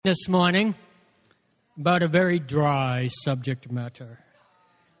This morning about a very dry subject matter,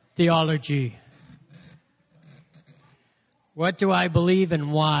 theology. What do I believe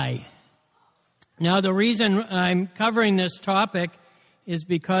and why? Now, the reason I'm covering this topic is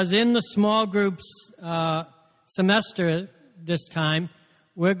because in the small groups semester this time,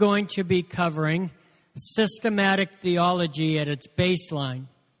 we're going to be covering systematic theology at its baseline,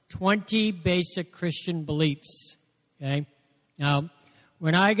 20 basic Christian beliefs. Okay? Now,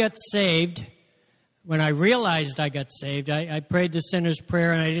 when I got saved, when I realized I got saved, I prayed the sinner's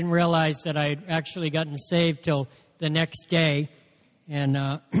prayer, and I didn't realize that I had actually gotten saved till the next day. And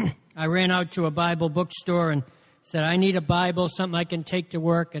I ran out to a Bible bookstore and said, I need a Bible, something I can take to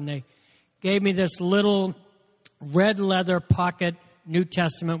work. And they gave me this little red leather pocket New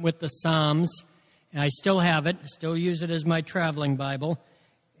Testament with the Psalms. And I still have it. I still use it as my traveling Bible.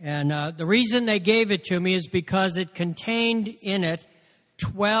 And the reason they gave it to me is because it contained in it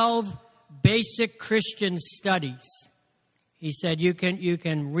 12 basic Christian studies. He said you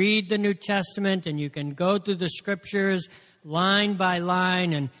can read the New Testament and you can go through the scriptures line by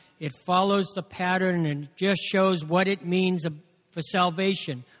line, and it follows the pattern and it just shows what it means for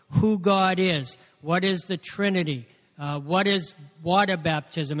salvation, who God is, what is the Trinity, what is water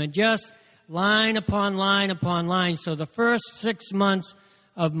baptism, and just line upon line upon line. So the first 6 months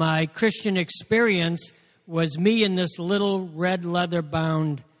of my Christian experience was me in this little red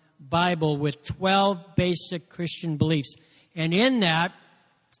leather-bound Bible with 12 basic Christian beliefs. And in that,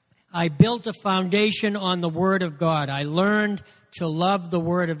 I built a foundation on the Word of God. I learned to love the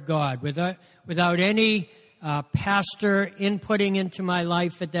Word of God without any pastor inputting into my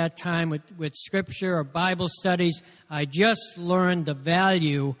life at that time with Scripture or Bible studies. I just learned the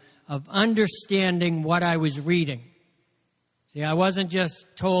value of understanding what I was reading. See, I wasn't just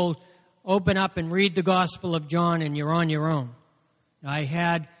told, open up and read the Gospel of John and you're on your own. I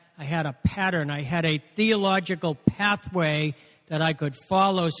had a pattern. I had a theological pathway that I could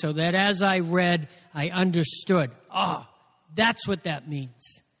follow so that as I read, I understood. That's what that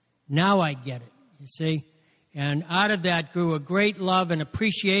means. Now I get it, you see. And out of that grew a great love and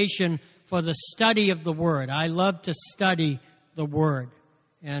appreciation for the study of the Word. I love to study the Word.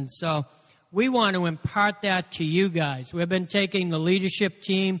 And so we want to impart that to you guys. We've been taking the leadership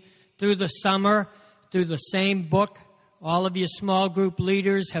team through the summer, through the same book. All of you small group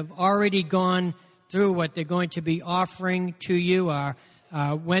leaders have already gone through what they're going to be offering to you. Our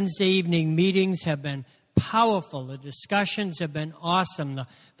Wednesday evening meetings have been powerful. The discussions have been awesome.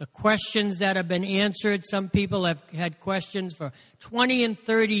 The questions that have been answered, some people have had questions for 20 and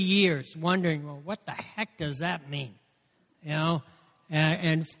 30 years, wondering, well, what the heck does that mean? You know,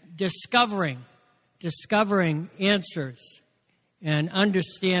 and discovering answers and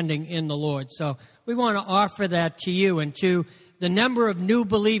understanding in the Lord. So we want to offer that to you and to the number of new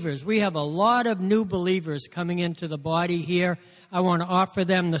believers. We have a lot of new believers coming into the body here. I want to offer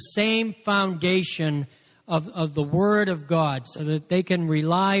them the same foundation of the Word of God so that they can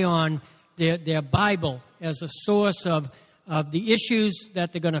rely on their Bible as a source of the issues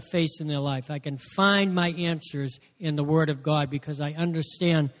that they're going to face in their life. I can find my answers in the Word of God because I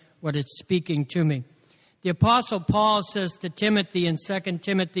understand what it's speaking to me. The Apostle Paul says to Timothy in 2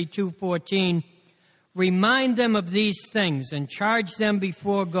 Timothy 2:14, remind them of these things and charge them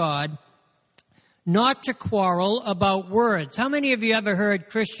before God not to quarrel about words. How many of you ever heard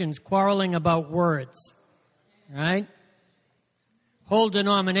Christians quarreling about words? Right? Whole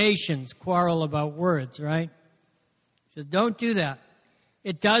denominations quarrel about words, right? He says, don't do that.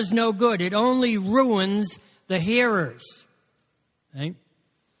 It does no good. It only ruins the hearers. Right?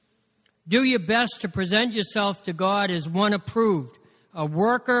 Do your best to present yourself to God as one approved, a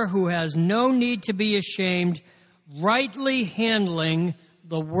worker who has no need to be ashamed, rightly handling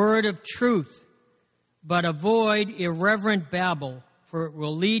the word of truth. But avoid irreverent babble, for it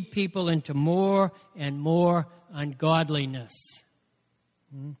will lead people into more and more ungodliness.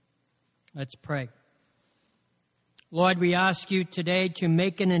 Let's pray. Lord, we ask you today to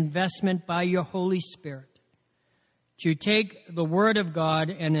make an investment by your Holy Spirit, to take the Word of God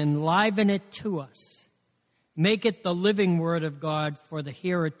and enliven it to us. Make it the living Word of God for the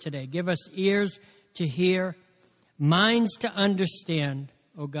hearer today. Give us ears to hear, minds to understand,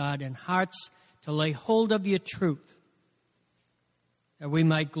 O God, and hearts to lay hold of your truth, that we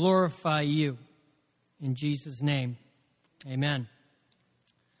might glorify you. In Jesus' name, amen.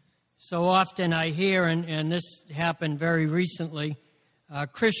 So often I hear, and this happened very recently,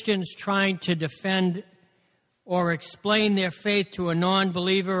 Christians trying to defend or explain their faith to a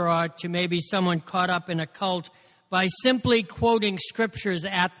non-believer or to maybe someone caught up in a cult by simply quoting scriptures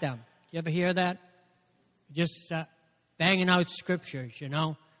at them. You ever hear that? Just banging out scriptures, you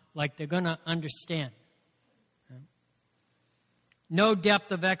know. like they're going to understand. No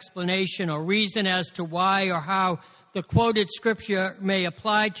depth of explanation or reason as to why or how the quoted scripture may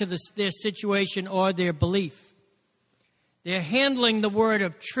apply to their situation or their belief. They're handling the word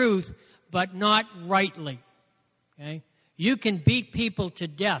of truth, but not rightly. Okay? You can beat people to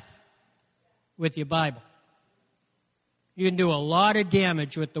death with your Bible. You can do a lot of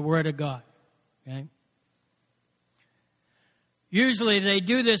damage with the Word of God. Okay? Usually they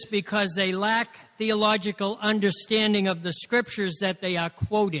do this because they lack theological understanding of the scriptures that they are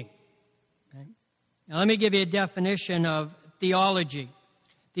quoting. Okay? Now let me give you a definition of theology.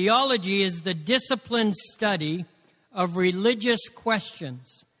 Theology is the disciplined study of religious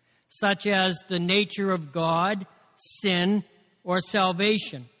questions, such as the nature of God, sin, or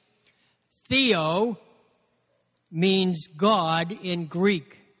salvation. Theo means God in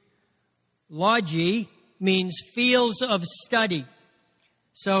Greek. Logi means fields of study.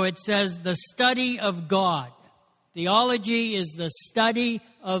 So it says the study of God. Theology is the study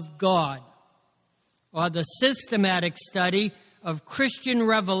of God, or the systematic study of Christian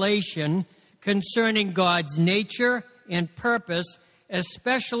revelation concerning God's nature and purpose,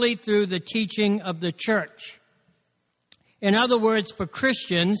 especially through the teaching of the church. In other words, for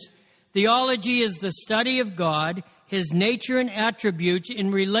Christians, theology is the study of God, His nature and attributes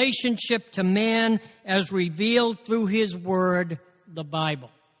in relationship to man as revealed through His Word, the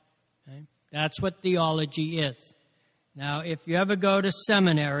Bible. Okay? That's what theology is. Now, if you ever go to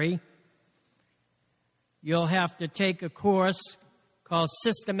seminary, you'll have to take a course called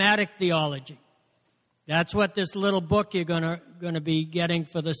systematic theology. That's what this little book you're going to be getting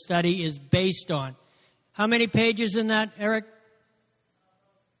for the study is based on. How many pages in that, Eric?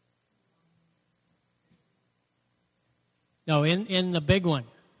 No, in the big one.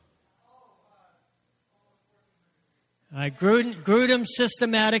 Grudem's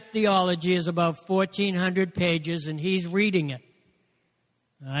systematic theology is about 1,400 pages, and he's reading it.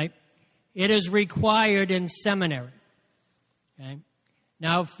 All right? It is required in seminary. Okay?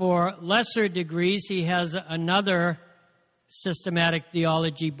 Now, for lesser degrees, he has another systematic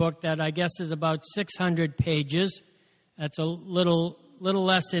theology book that I guess is about 600 pages. That's a little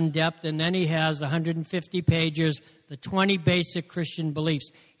less in depth, and then he has 150 pages, the 20 basic Christian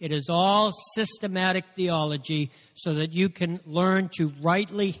beliefs. It is all systematic theology so that you can learn to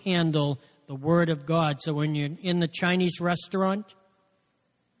rightly handle the Word of God. So when you're in the Chinese restaurant,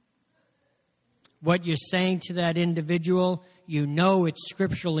 what you're saying to that individual, you know it's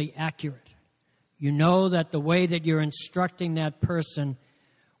scripturally accurate. You know that the way that you're instructing that person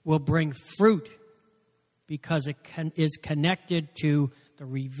will bring fruit because it is connected to the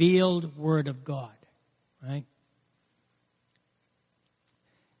revealed Word of God, right?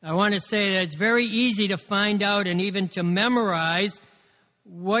 I want to say that it's very easy to find out and even to memorize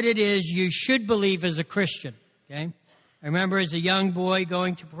what it is you should believe as a Christian, okay? I remember as a young boy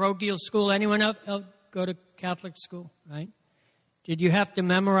going to parochial school. Anyone else go to Catholic school, right? Did you have to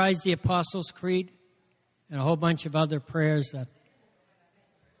memorize the Apostles' Creed and a whole bunch of other prayers that...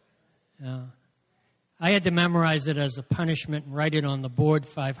 I had to memorize it as a punishment and write it on the board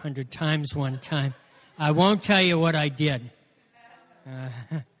 500 times one time. I won't tell you what I did.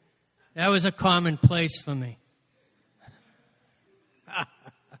 That was a commonplace for me.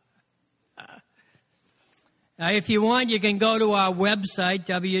 Now, if you want, you can go to our website,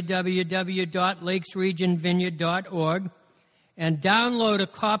 www.lakesregionvineyard.org, and download a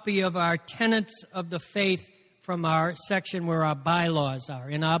copy of our Tenets of the Faith from our section where our bylaws are.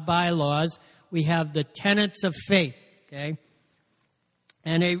 In our bylaws, we have the Tenets of Faith, okay?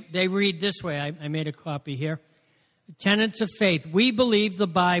 And they read this way. I made a copy here. Tenets of Faith. We believe the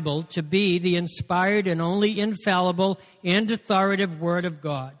Bible to be the inspired and only infallible and authoritative Word of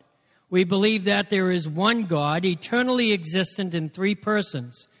God. We believe that there is one God, eternally existent in three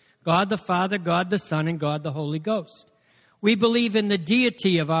persons, God the Father, God the Son, and God the Holy Ghost. We believe in the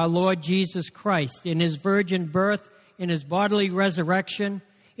deity of our Lord Jesus Christ, in His virgin birth, in His bodily resurrection,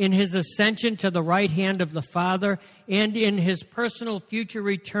 in His ascension to the right hand of the Father, and in His personal future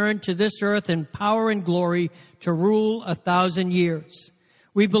return to this earth in power and glory to rule 1,000 years.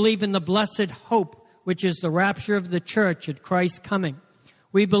 We believe in the blessed hope, which is the rapture of the church at Christ's coming.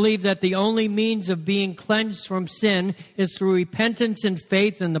 We believe that the only means of being cleansed from sin is through repentance and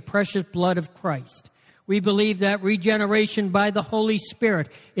faith in the precious blood of Christ. We believe that regeneration by the Holy Spirit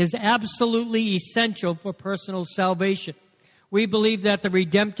is absolutely essential for personal salvation. We believe that the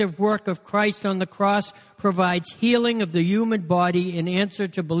redemptive work of Christ on the cross provides healing of the human body in answer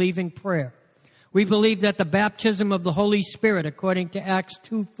to believing prayer. We believe that the baptism of the Holy Spirit, according to Acts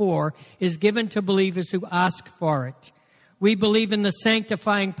 2:4, is given to believers who ask for it. We believe in the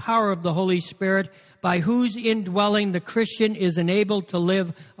sanctifying power of the Holy Spirit, by whose indwelling the Christian is enabled to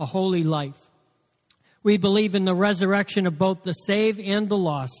live a holy life. We believe in the resurrection of both the saved and the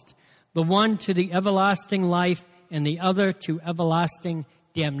lost, the one to the everlasting life and the other to everlasting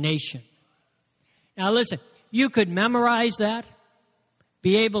damnation. Now listen, you could memorize that,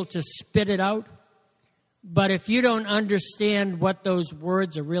 be able to spit it out, but if you don't understand what those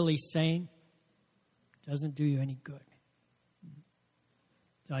words are really saying, it doesn't do you any good.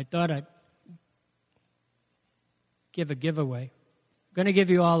 So I thought I'd give a giveaway. I'm going to give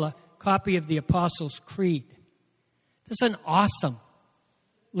you all a copy of the Apostles' Creed. This is an awesome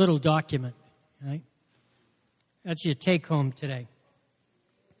little document, right? That's your take-home today.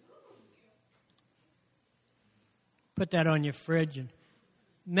 Put that on your fridge and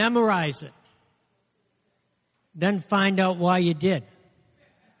memorize it. Then find out why you did.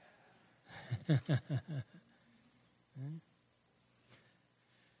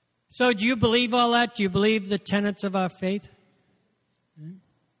 So do you believe all that? Do you believe the tenets of our faith?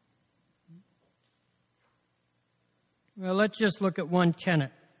 Well, let's just look at one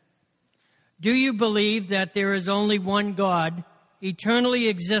tenet. Do you believe that there is only one God, eternally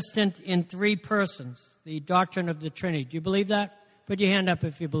existent in three persons? The doctrine of the Trinity. Do you believe that? Put your hand up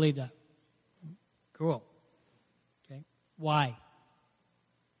if you believe that. Cool. Okay. Why?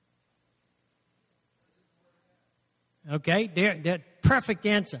 Okay, that perfect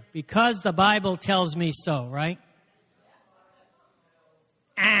answer. Because the Bible tells me so, right?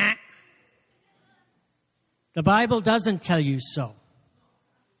 The Bible doesn't tell you so.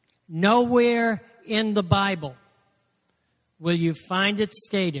 Nowhere in the Bible will you find it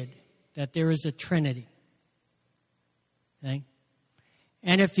stated that there is a Trinity. Okay?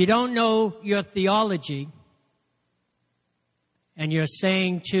 And if you don't know your theology, and you're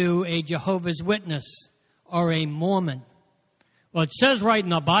saying to a Jehovah's Witness or a Mormon, well, it says right in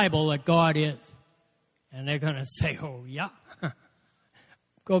the Bible that God is. And they're going to say, oh, yeah.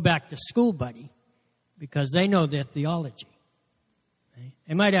 Go back to school, buddy, because they know their theology. Okay?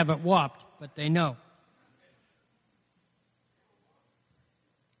 They might have it warped, but they know.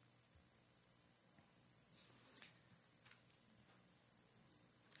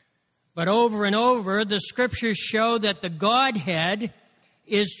 But over and over, the Scriptures show that the Godhead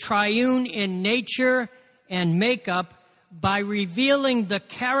is triune in nature and makeup by revealing the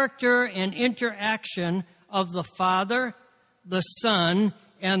character and interaction of the Father, the Son,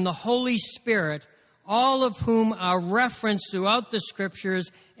 and the Holy Spirit, all of whom are referenced throughout the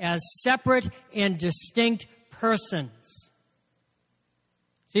Scriptures as separate and distinct persons.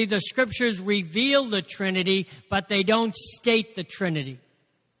 See, the Scriptures reveal the Trinity, but they don't state the Trinity.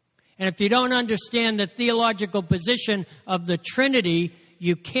 And if you don't understand the theological position of the Trinity,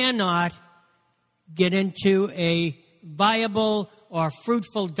 you cannot get into a viable or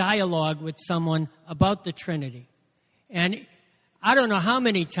fruitful dialogue with someone about the Trinity. And I don't know how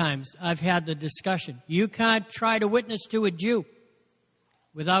many times I've had the discussion. You can't try to witness to a Jew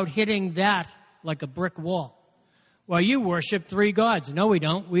without hitting that like a brick wall. Well, you worship three gods. No, we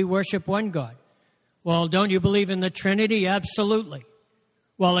don't. We worship one God. Well, don't you believe in the Trinity? Absolutely.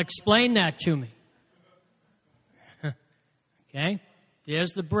 Well, explain that to me. Okay?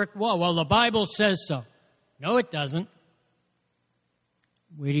 There's the brick wall. Well, the Bible says so. No, it doesn't.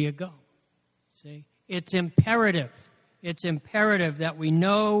 Where do you go? See? It's imperative. It's imperative that we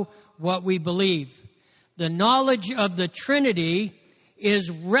know what we believe. The knowledge of the Trinity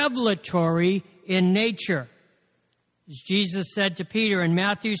is revelatory in nature. As Jesus said to Peter in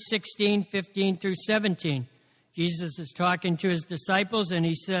Matthew 16:15 through 17. Jesus is talking to his disciples, and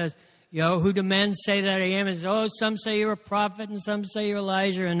he says, who do men say that I am? And he says, some say you're a prophet, and some say you're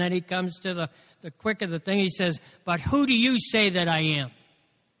Elijah. And then he comes to the quick of the thing. He says, but who do you say that I am?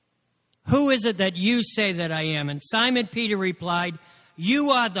 Who is it that you say that I am? And Simon Peter replied, you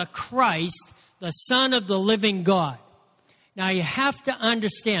are the Christ, the Son of the living God. Now you have to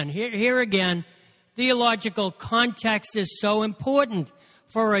understand, here again, theological context is so important.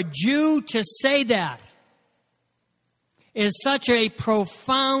 For a Jew to say that is such a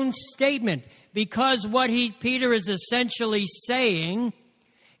profound statement, because what Peter is essentially saying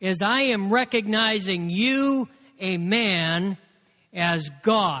is, I am recognizing you, a man, as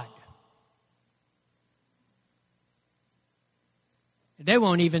God. They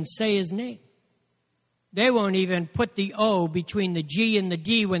won't even say his name. They won't even put the O between the G and the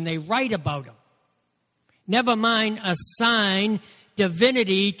D when they write about him. Never mind assign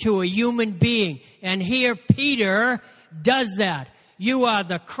divinity to a human being. And here Peter does that. You are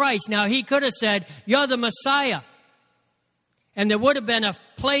the Christ. Now, he could have said, you're the Messiah. And there would have been a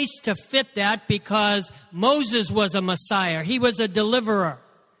place to fit that because Moses was a Messiah. He was a deliverer.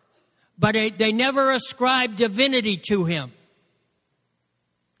 But they never ascribed divinity to him.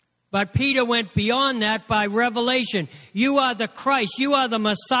 But Peter went beyond that by revelation. You are the Christ. You are the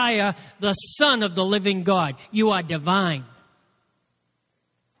Messiah, the Son of the living God. You are divine.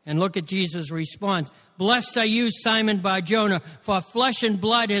 And look at Jesus' response. Blessed are you, Simon Bar-Jonah, for flesh and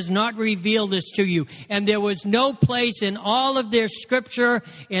blood has not revealed this to you. And there was no place in all of their scripture,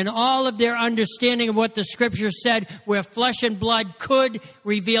 in all of their understanding of what the scripture said, where flesh and blood could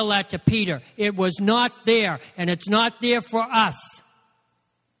reveal that to Peter. It was not there, and it's not there for us.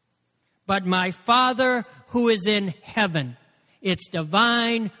 But my Father who is in heaven. It's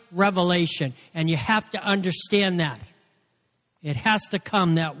divine revelation, and you have to understand that. It has to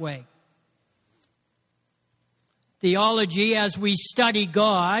come that way. Theology, as we study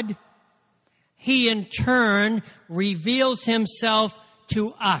God, He in turn reveals Himself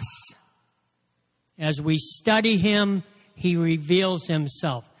to us. As we study Him, He reveals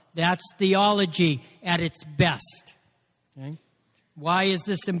Himself. That's theology at its best. Okay? Why is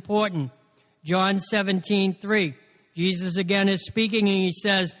this important? John 17:3. Jesus again is speaking and He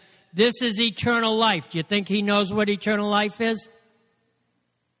says, this is eternal life. Do you think He knows what eternal life is?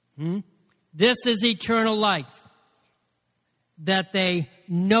 This is eternal life. That they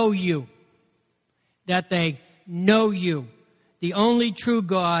know you. That they know you. The only true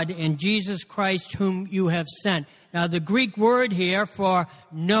God and Jesus Christ whom you have sent. Now the Greek word here for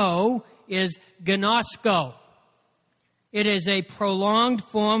know is gnosko. It is a prolonged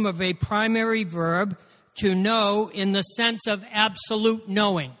form of a primary verb to know in the sense of absolute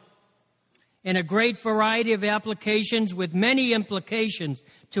knowing. In a great variety of applications with many implications,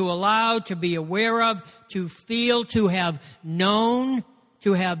 to allow, to be aware of, to feel, to have known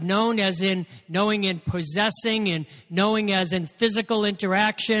as in knowing in possessing, and knowing as in physical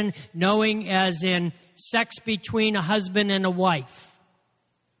interaction, knowing as in sex between a husband and a wife.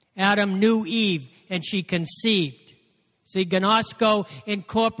 Adam knew Eve and she conceived. See, gnosko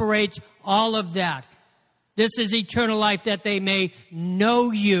incorporates all of that. This is eternal life, that they may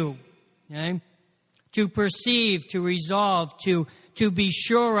know you. Okay? To perceive, to resolve, to be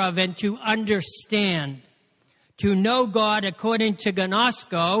sure of, and to understand. To know God, according to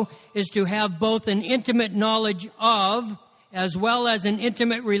gnosko, is to have both an intimate knowledge of, as well as an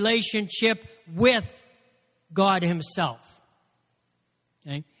intimate relationship with God Himself.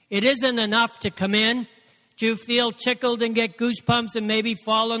 Okay? It isn't enough to come in, to feel tickled and get goosebumps and maybe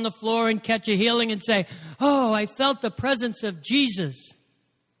fall on the floor and catch a healing and say, oh, I felt the presence of Jesus.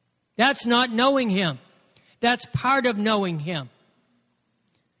 That's not knowing Him. That's part of knowing Him.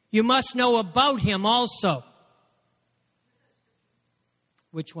 You must know about Him also.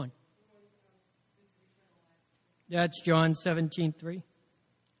 Which one? That's John 17:3.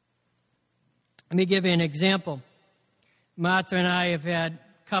 Let me give you an example. Martha and I have had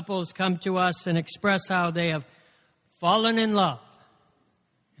couples come to us and express how they have fallen in love.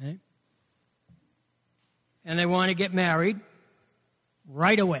 Okay? And they want to get married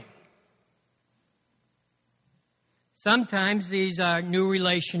right away. Sometimes these are new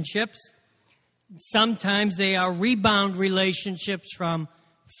relationships. Sometimes they are rebound relationships from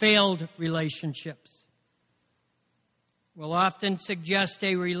failed relationships. We'll often suggest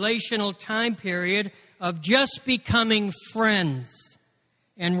a relational time period of just becoming friends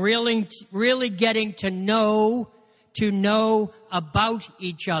and really getting to know about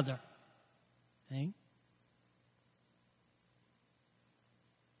each other. Okay?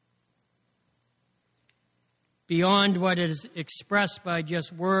 Beyond what is expressed by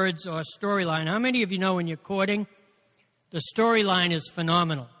just words or storyline. How many of you know when you're courting, the storyline is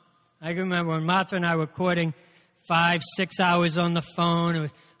phenomenal? I remember when Martha and I were courting, 5-6 hours on the phone.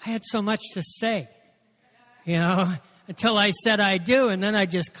 I had so much to say, until I said I do, and then I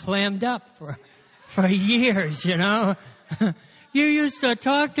just clammed up for years, You used to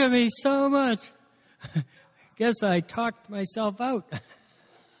talk to me so much. Guess I talked myself out.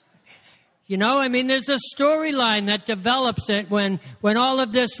 There's a storyline that develops it when all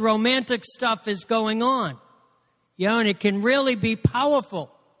of this romantic stuff is going on. And it can really be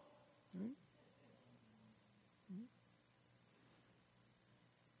powerful.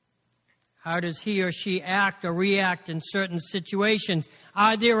 How does he or she act or react in certain situations?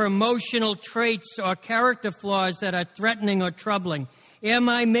 Are there emotional traits or character flaws that are threatening or troubling? Am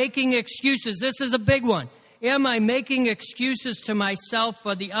I making excuses? This is a big one. Am I making excuses to myself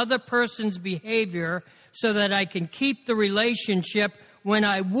for the other person's behavior so that I can keep the relationship when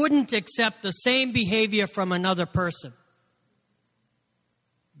I wouldn't accept the same behavior from another person?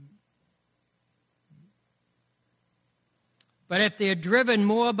 But if they're driven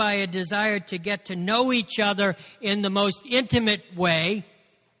more by a desire to get to know each other in the most intimate way,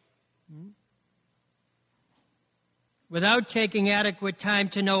 without taking adequate time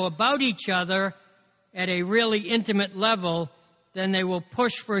to know about each other at a really intimate level, then they will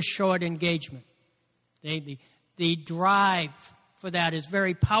push for a short engagement. The drive for that is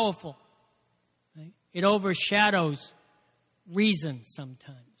very powerful. Right? It overshadows reason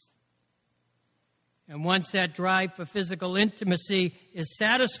sometimes. And once that drive for physical intimacy is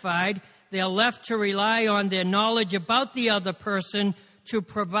satisfied, they're left to rely on their knowledge about the other person to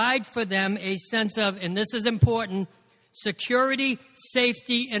provide for them a sense of, and this is important, security,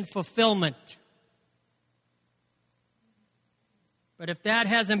 safety, and fulfillment. But if that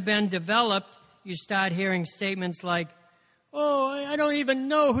hasn't been developed, you start hearing statements like, "Oh, I don't even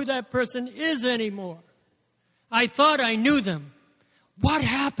know who that person is anymore. I thought I knew them. What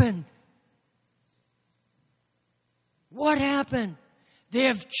happened? What happened?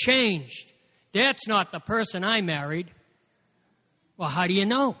 They've changed. That's not the person I married." Well, how do you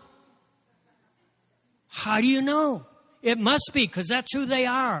know? How do you know? It must be, because that's who they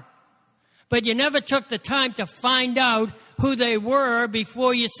are. But you never took the time to find out who they were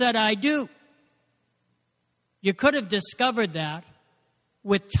before you said, "I do." You could have discovered that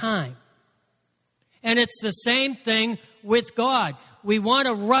with time. And it's the same thing with God. We want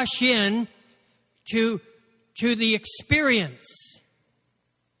to rush in to the experience.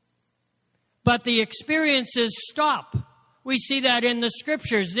 But the experiences stop. We see that in the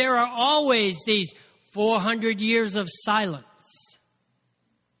Scriptures. There are always these 400 years of silence.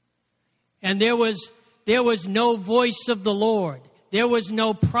 And there was no voice of the Lord. There was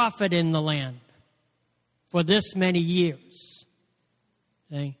no prophet in the land for this many years.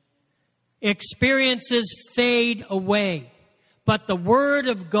 See? Experiences fade away, but the Word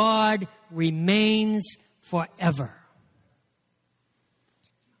of God remains forever.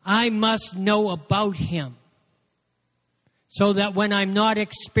 I must know about Him so that when I'm not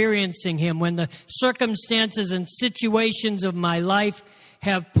experiencing Him, when the circumstances and situations of my life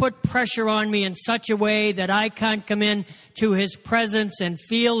have put pressure on me in such a way that I can't come in to His presence and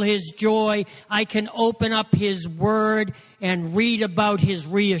feel His joy, I can open up His Word and read about His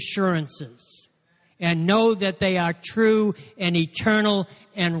reassurances and know that they are true and eternal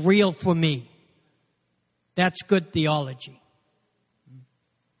and real for me. That's good theology.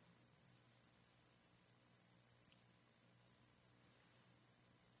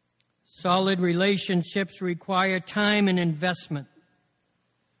 Solid relationships require time and investment.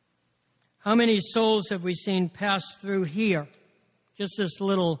 How many souls have we seen pass through here? Just this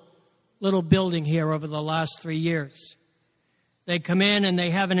little building here over the last 3 years. They come in and they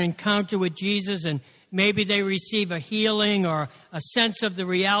have an encounter with Jesus, and maybe they receive a healing or a sense of the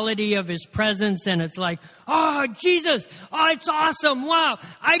reality of His presence, and it's like, "Oh, Jesus, oh, it's awesome. Wow,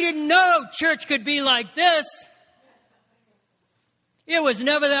 I didn't know church could be like this. It was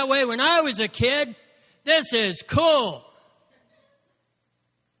never that way when I was a kid. This is cool."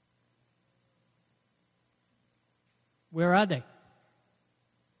 Where are they?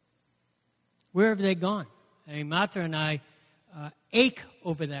 Where have they gone? I mean, Martha and I ache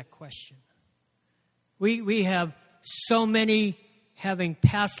over that question. We have so many having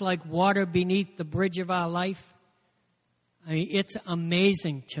passed like water beneath the bridge of our life. I mean, it's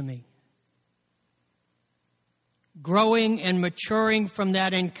amazing to me. Growing and maturing from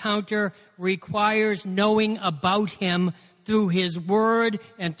that encounter requires knowing about Him through His Word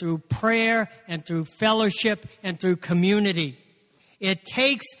and through prayer and through fellowship and through community. It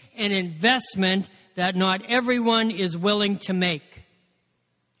takes an investment that not everyone is willing to make.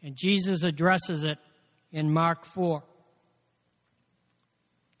 And Jesus addresses it in Mark 4.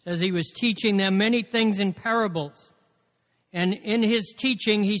 It says He was teaching them many things in parables. And in His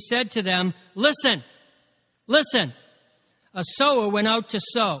teaching, He said to them, "Listen, listen. A sower went out to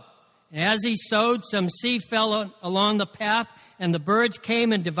sow. And as he sowed, some seed fell along the path, and the birds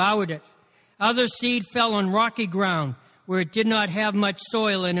came and devoured it. Other seed fell on rocky ground, where it did not have much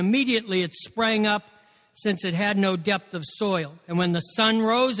soil, and immediately it sprang up, since it had no depth of soil. And when the sun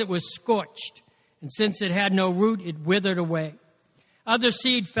rose, it was scorched, and since it had no root, it withered away. Other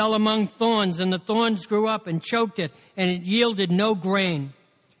seed fell among thorns, and the thorns grew up and choked it, and it yielded no grain.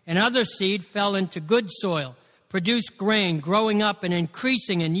 And other seed fell into good soil, produced grain, growing up and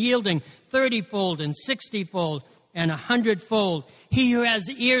increasing and yielding 30-fold and 60-fold and 100-fold. He who has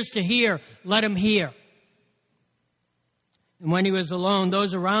ears to hear, let him hear." And when He was alone,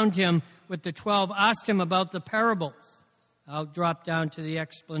 those around Him with the 12 asked Him about the parables. I'll drop down to the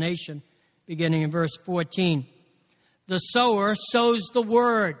explanation, beginning in verse 14. "The sower sows the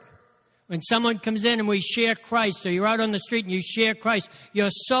word. When someone comes in and we share Christ, or you're out on the street and you share Christ, you're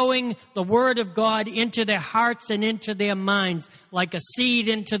sowing the Word of God into their hearts and into their minds like a seed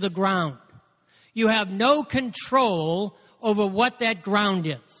into the ground. You have no control over what that ground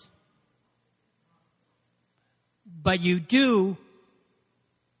is. But you do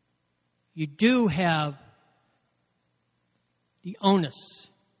have the onus,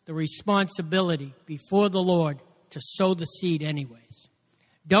 the responsibility before the Lord to sow the seed anyways.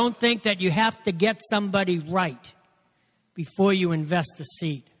 Don't think that you have to get somebody right before you invest a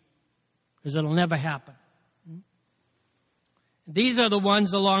seed, because it'll never happen. These are the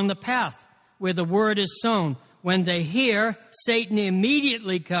ones along the path where the word is sown. When they hear, Satan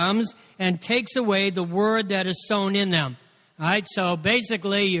immediately comes and takes away the word that is sown in them. All right, so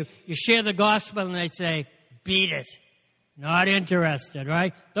basically you share the gospel and they say, beat it. Not interested,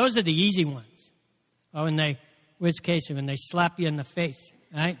 right? Those are the easy ones. Oh, where's Casey? When they slap you in the face,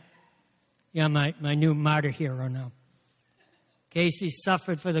 right? Yeah, my new martyr hero now. Casey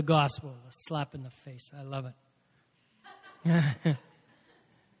suffered for the gospel. A slap in the face. I love it.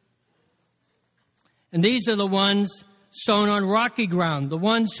 And these are the ones sown on rocky ground, the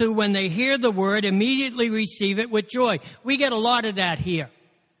ones who, when they hear the word, immediately receive it with joy. We get a lot of that here.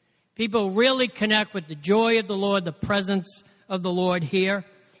 People really connect with the joy of the Lord, the presence of the Lord here.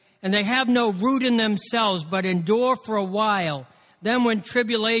 And they have no root in themselves, but endure for a while. Then when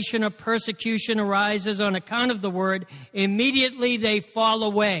tribulation or persecution arises on account of the word, immediately they fall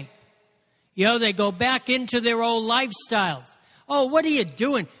away. They go back into their old lifestyles. Oh, what are you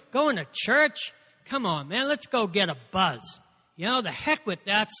doing? Going to church? Come on, man, let's go get a buzz. The heck with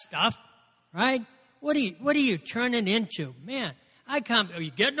that stuff, right? What are you turning into? Man, are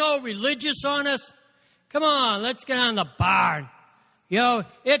you getting all religious on us? Come on, let's get on the barn.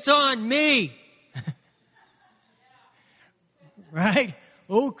 It's on me. Right?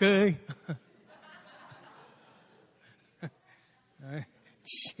 Okay.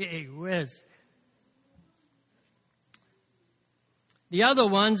 Gee whiz. The other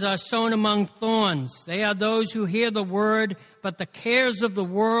ones are sown among thorns. They are those who hear the word, but the cares of the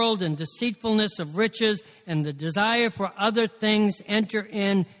world and deceitfulness of riches and the desire for other things enter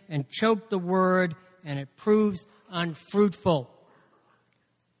in and choke the word, and it proves unfruitful.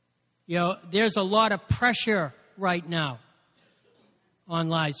 There's a lot of pressure right now on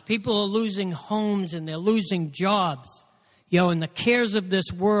lives. People are losing homes and they're losing jobs. And the cares of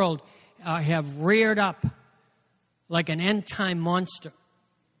this world have reared up like an end-time monster.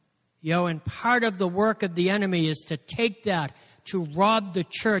 And part of the work of the enemy is to take that, to rob the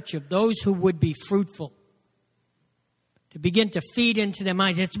church of those who would be fruitful, to begin to feed into their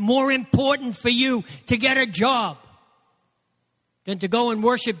minds. It's more important for you to get a job than to go and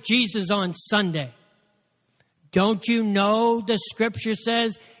worship Jesus on Sunday. Don't you know the scripture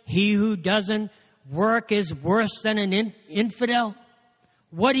says, he who doesn't work is worse than an infidel?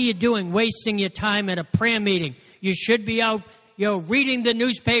 What are you doing wasting your time at a prayer meeting? You should be out, reading the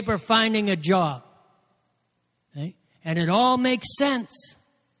newspaper, finding a job. Okay? And it all makes sense.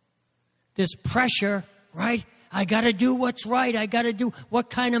 This pressure, right? I got to do what's right. I got to do, what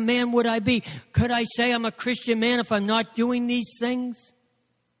kind of man would I be? Could I say I'm a Christian man if I'm not doing these things?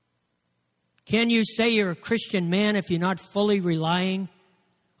 Can you say you're a Christian man if you're not fully relying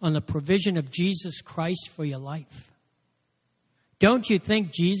on the provision of Jesus Christ for your life? Don't you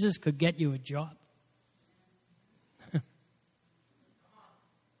think Jesus could get you a job?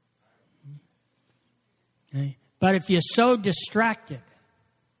 Okay. But if you're so distracted,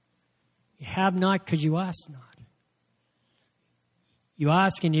 you have not because you ask not. You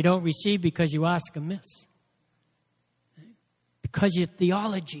ask and you don't receive because you ask amiss. Okay. Because your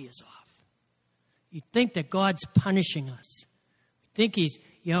theology is off. You think that God's punishing us. You think he's,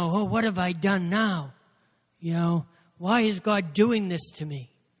 what have I done now? Why is God doing this to me?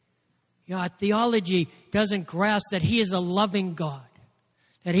 Our theology doesn't grasp that he is a loving God,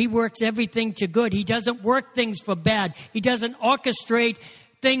 that he works everything to good. He doesn't work things for bad. He doesn't orchestrate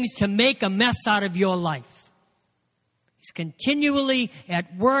things to make a mess out of your life. He's continually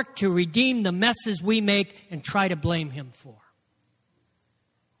at work to redeem the messes we make and try to blame him for.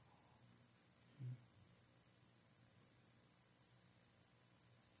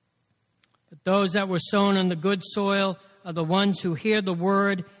 But those that were sown on the good soil are the ones who hear the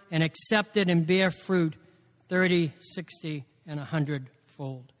word and accept it and bear fruit 30, 60, and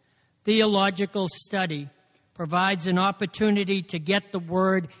 100-fold. Theological study provides an opportunity to get the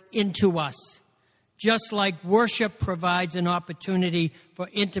word into us, just like worship provides an opportunity for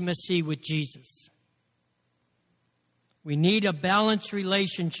intimacy with Jesus. We need a balanced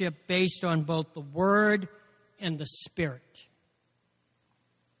relationship based on both the word and the spirit.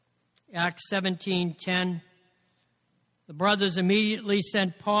 Acts 17:10. The brothers immediately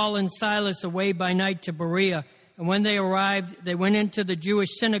sent Paul and Silas away by night to Berea, and when they arrived, they went into the Jewish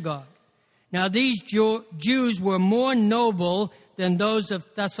synagogue. Now these Jews were more noble than those of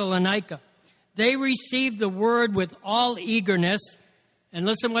Thessalonica. They received the word with all eagerness, and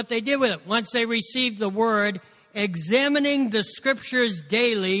listen what they did with it. Once they received the word, examining the scriptures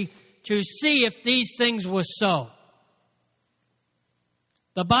daily to see if these things were so.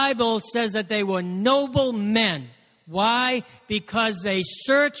 The Bible says that they were noble men. Why? Because they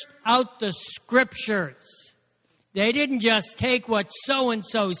searched out the scriptures. They didn't just take what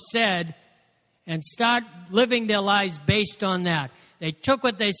so-and-so said and start living their lives based on that. They took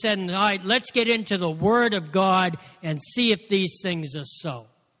what they said and, all right, let's get into the Word of God and see if these things are so.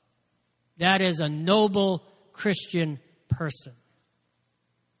 That is a noble Christian person.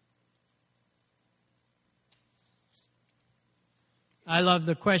 I love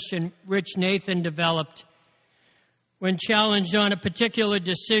the question Rich Nathan developed. When challenged on a particular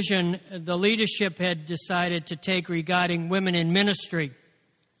decision the leadership had decided to take regarding women in ministry.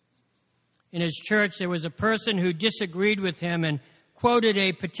 In his church, there was a person who disagreed with him and quoted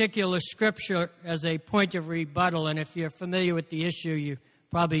a particular scripture as a point of rebuttal. And if you're familiar with the issue, you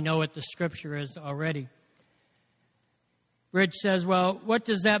probably know what the scripture is already. Rich says, well, what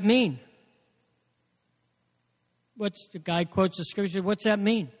does that mean? The guy quotes the scripture. What's that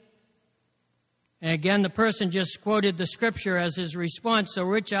mean? And again, the person just quoted the scripture as his response. So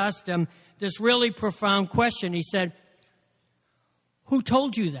Rich asked him this really profound question. He said, who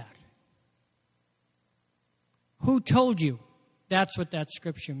told you that? Who told you that's what that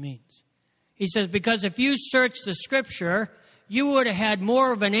scripture means? He says, because if you search the scripture, you would have had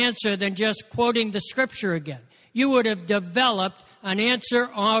more of an answer than just quoting the scripture again. You would have developed an answer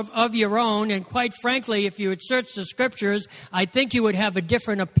of your own, and quite frankly, if you had searched the scriptures, I think you would have a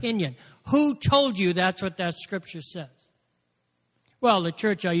different opinion. Who told you that's what that scripture says? Well, the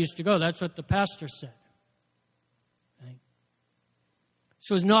church I used to go, that's what the pastor said. Right?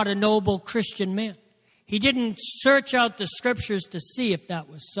 So he's not a noble Christian man. He didn't search out the scriptures to see if that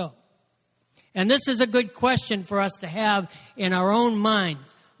was so. And this is a good question for us to have in our own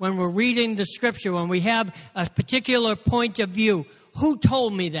minds when we're reading the scripture, when we have a particular point of view. Who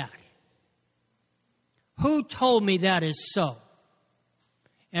told me that? Who told me that is so?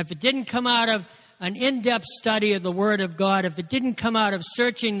 And if it didn't come out of an in-depth study of the Word of God, if it didn't come out of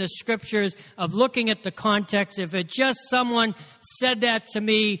searching the scriptures, of looking at the context, if it just someone said that to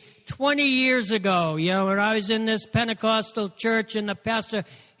me 20 years ago, when I was in this Pentecostal church and the pastor,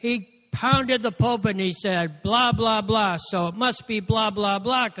 he pounded the pulpit and he said, blah, blah, blah, so it must be blah, blah,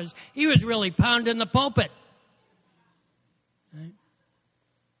 blah, because he was really pounding the pulpit. Right?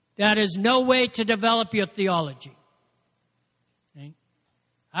 That is no way to develop your theology. Right?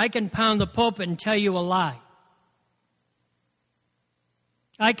 I can pound the pulpit and tell you a lie.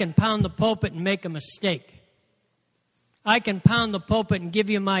 I can pound the pulpit and make a mistake. I can pound the pulpit and give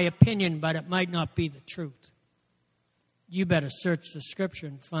you my opinion, but it might not be the truth. You better search the scripture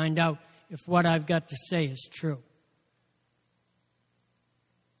and find out if what I've got to say is true.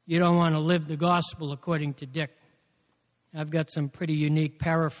 You don't want to live the gospel according to Dick. I've got some pretty unique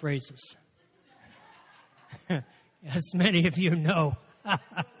paraphrases. As many of you know.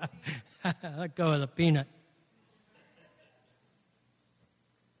 Let go of the peanut.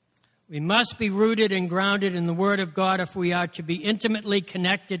 We must be rooted and grounded in the Word of God if we are to be intimately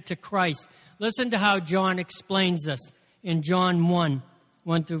connected to Christ. Listen to how John explains this in John 1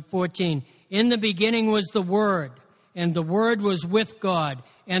 through 14. In the beginning was the Word, and the Word was with God,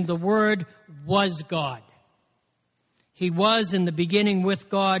 and the Word was God. He was in the beginning with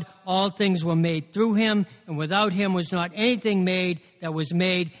God. All things were made through him, and without him was not anything made that was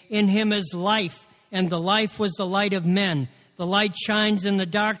made. In him is life, and the life was the light of men. The light shines in the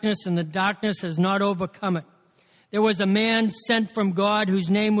darkness, and the darkness has not overcome it. There was a man sent from God whose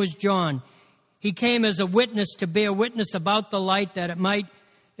name was John. He came as a witness to bear witness about the light, that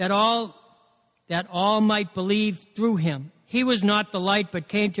all might believe through him. He was not the light, but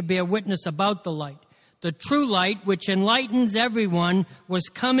came to bear witness about the light. The true light, which enlightens everyone, was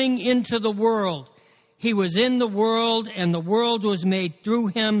coming into the world. He was in the world, and the world was made through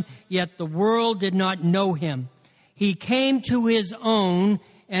him, yet the world did not know him. He came to his own,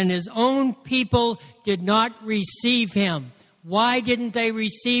 and his own people did not receive him. Why didn't they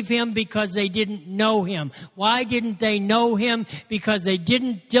receive him? Because they didn't know him. Why didn't they know him? Because they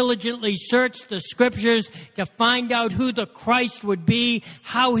didn't diligently search the scriptures to find out who the Christ would be,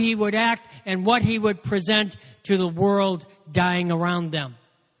 how he would act, and what he would present to the world dying around them.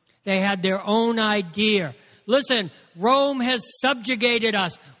 They had their own idea Listen, Rome has subjugated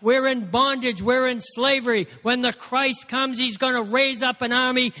us. We're in bondage. We're in slavery. When the Christ comes, he's going to raise up an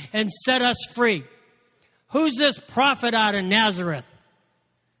army and set us free. Who's this prophet out of Nazareth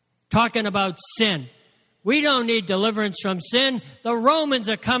talking about sin? We don't need deliverance from sin. The Romans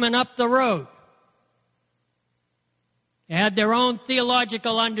are coming up the road. They had their own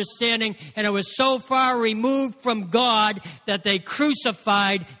theological understanding, and it was so far removed from God that they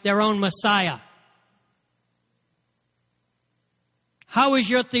crucified their own Messiah. How is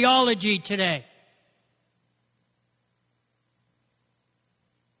your theology today?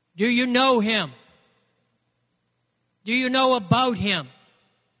 Do you know him? Do you know about him?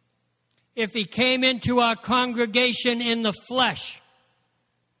 If he came into our congregation in the flesh,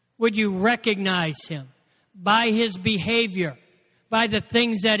 would you recognize him by his behavior, by the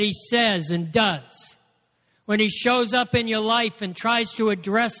things that he says and does? When he shows up in your life and tries to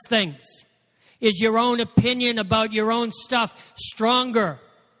address things, is your own opinion about your own stuff stronger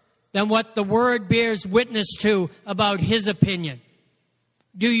than what the Word bears witness to about his opinion?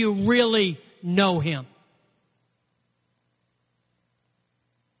 Do you really know him?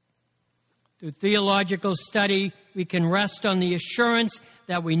 Through theological study, we can rest on the assurance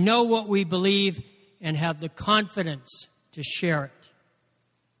that we know what we believe and have the confidence to share it.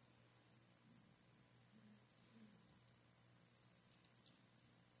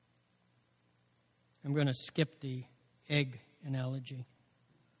 I'm going to skip the egg analogy.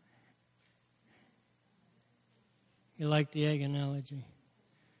 You like the egg analogy?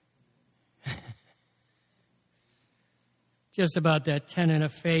 Just about that tenet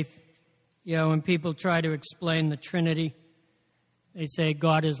of faith. You know, when people try to explain the Trinity, they say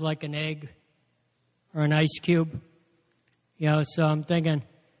God is like an egg or an ice cube. You know, so I'm thinking,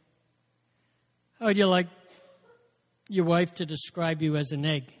 how would you like your wife to describe you as an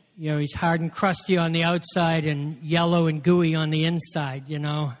egg? You know, he's hard and crusty on the outside and yellow and gooey on the inside, you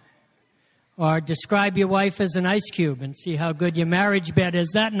know. Or describe your wife as an ice cube and see how good your marriage bed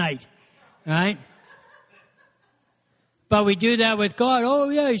is that night, right? But we do that with God. Oh,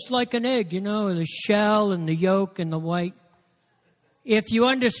 yeah, he's like an egg, you know, the shell and the yolk and the white. If you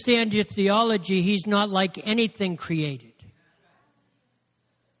understand your theology, he's not like anything created.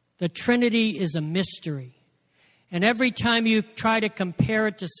 The Trinity is a mystery. And every time you try to compare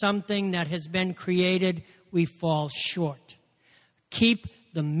it to something that has been created, we fall short. Keep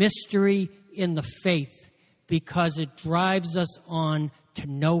the mystery in the faith because it drives us on to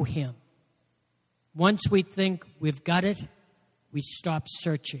know him. Once we think we've got it, we stop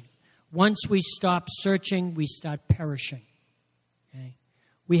searching. Once we stop searching, we start perishing. Okay?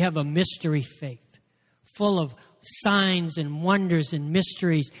 We have a mystery faith full of signs and wonders and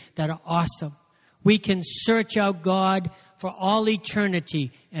mysteries that are awesome. We can search out God for all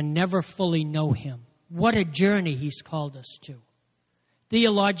eternity and never fully know him. What a journey he's called us to.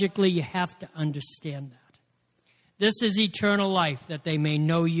 Theologically, you have to understand that. This is eternal life, that they may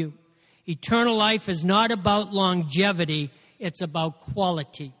know you. Eternal life is not about longevity, it's about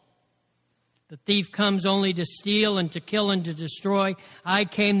quality. The thief comes only to steal and to kill and to destroy. I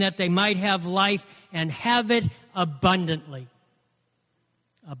came that they might have life and have it abundantly.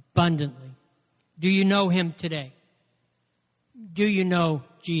 Abundantly. Do you know him today? Do you know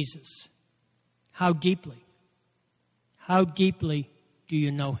Jesus? How deeply? How deeply do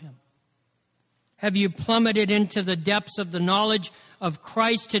you know him? Have you plummeted into the depths of the knowledge of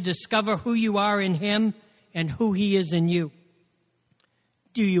Christ to discover who you are in him and who he is in you?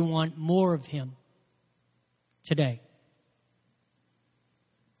 Do you want more of him today?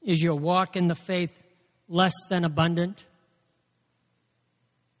 Is your walk in the faith less than abundant?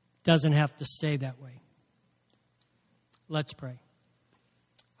 Doesn't have to stay that way. Let's pray.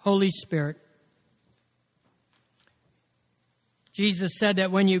 Holy Spirit, Jesus said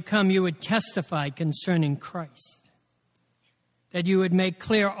that when you come, you would testify concerning Christ, that you would make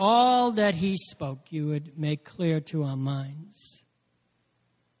clear all that he spoke, you would make clear to our minds.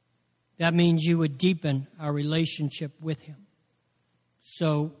 That means you would deepen our relationship with him.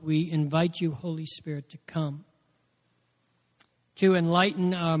 So we invite you, Holy Spirit, to come, to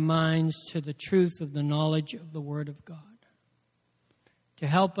enlighten our minds to the truth of the knowledge of the Word of God, to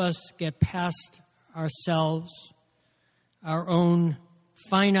help us get past ourselves, our own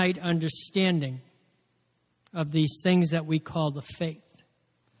finite understanding of these things that we call the faith.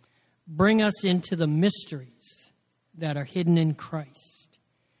 Bring us into the mysteries that are hidden in Christ,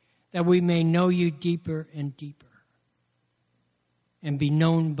 that we may know you deeper and deeper and be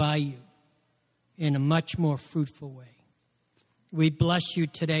known by you in a much more fruitful way. We bless you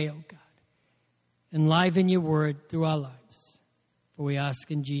today, O God. Enliven your word through our lives. For we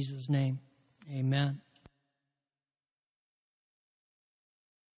ask in Jesus' name, amen.